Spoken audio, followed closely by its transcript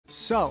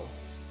So,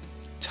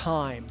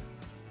 time.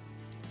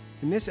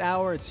 In this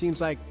hour, it seems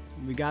like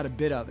we got a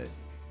bit of it.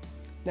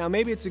 Now,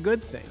 maybe it's a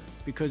good thing,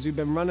 because we've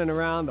been running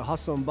around. The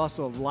hustle and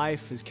bustle of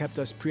life has kept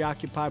us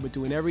preoccupied with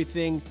doing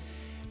everything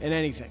and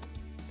anything.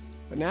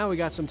 But now we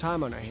got some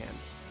time on our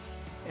hands.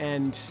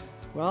 And,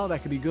 well,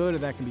 that could be good or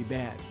that can be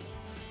bad.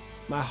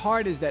 My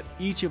heart is that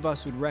each of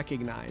us would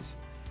recognize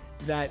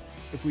that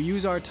if we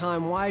use our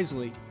time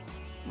wisely,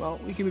 well,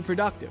 we can be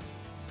productive.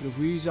 But if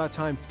we use our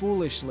time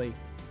foolishly,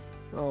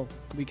 well,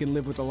 we can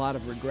live with a lot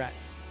of regret.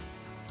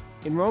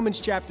 In Romans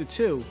chapter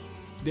 2,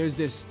 there's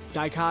this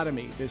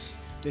dichotomy, this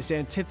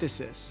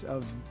antithesis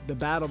of the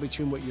battle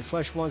between what your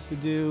flesh wants to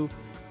do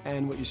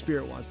and what your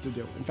spirit wants to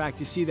do. In fact,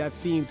 you see that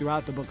theme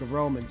throughout the book of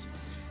Romans.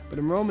 But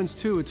in Romans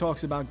 2, it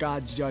talks about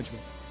God's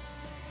judgment.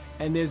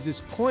 And there's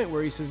this point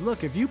where he says,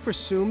 look, if you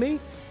pursue me,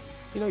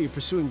 you're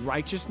pursuing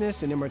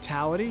righteousness and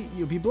immortality,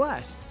 you'll be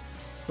blessed.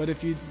 But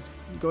if you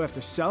go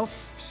after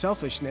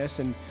selfishness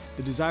and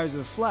the desires of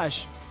the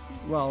flesh,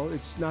 well,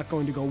 it's not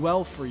going to go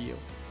well for you.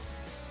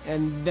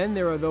 And then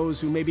there are those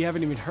who maybe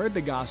haven't even heard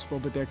the gospel,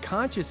 but their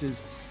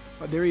consciences,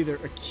 they're either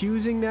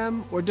accusing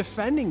them or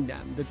defending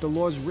them, that the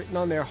law's written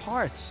on their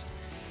hearts.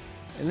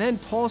 And then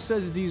Paul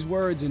says these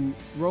words in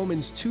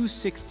Romans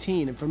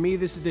 2:16, and for me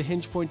this is the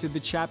hinge point of the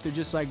chapter,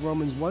 just like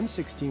Romans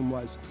 1:16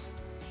 was.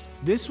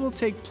 This will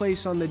take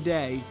place on the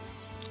day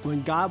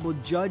when God will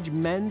judge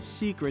men's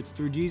secrets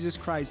through Jesus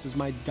Christ, as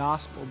my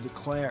gospel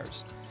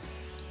declares.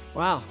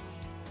 Wow.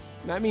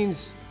 That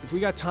means if we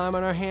got time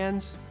on our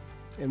hands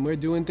and we're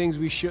doing things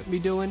we shouldn't be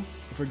doing,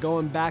 if we're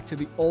going back to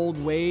the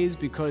old ways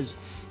because,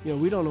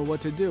 we don't know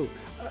what to do.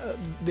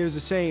 There's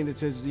a saying that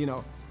says,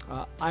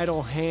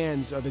 idle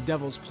hands are the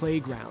devil's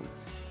playground.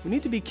 We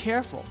need to be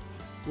careful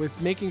with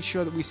making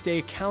sure that we stay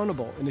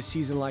accountable in a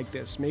season like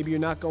this. Maybe you're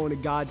not going to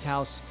God's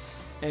house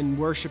and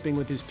worshiping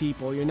with his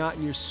people. You're not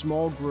in your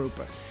small group.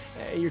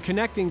 You're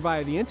connecting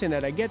via the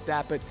internet, I get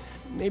that, but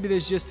maybe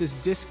there's just this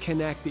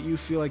disconnect that you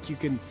feel like you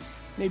can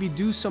maybe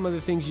do some of the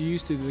things you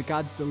used to do that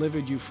God's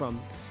delivered you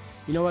from.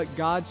 You know what?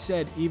 God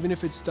said, even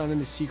if it's done in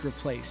the secret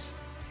place,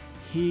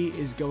 he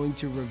is going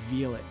to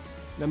reveal it.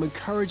 And I'm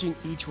encouraging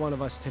each one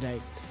of us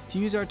today to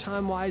use our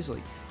time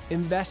wisely,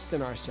 invest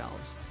in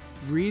ourselves,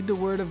 read the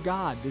Word of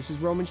God. This is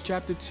Romans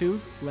chapter 2.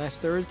 Last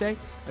Thursday,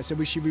 I said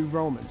we should read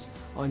Romans.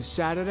 On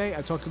Saturday,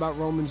 I talked about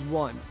Romans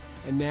 1.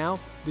 And now,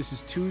 this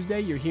is Tuesday,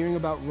 you're hearing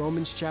about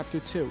Romans chapter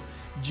 2.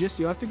 You don't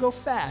have to go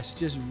fast.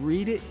 Just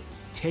read it,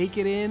 take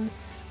it in,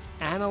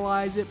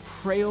 analyze it,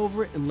 pray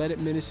over it, and let it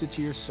minister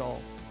to your soul.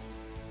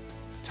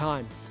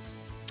 Time.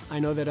 I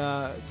know that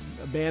a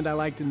band I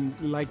liked in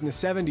the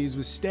 70s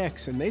was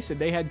Styx, and they said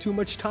they had too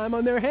much time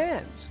on their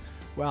hands.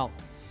 Well,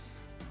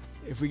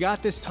 if we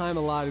got this time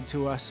allotted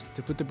to us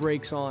to put the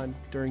brakes on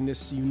during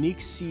this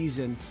unique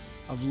season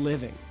of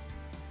living,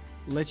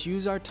 let's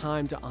use our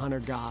time to honor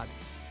God.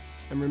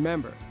 And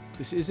remember,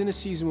 this isn't a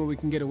season where we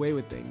can get away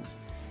with things.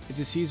 It's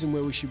a season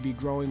where we should be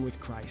growing with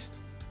Christ.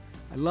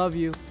 I love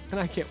you, and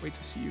I can't wait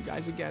to see you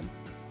guys again.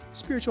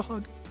 Spiritual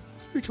hug,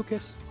 spiritual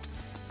kiss.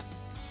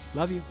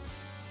 Love you.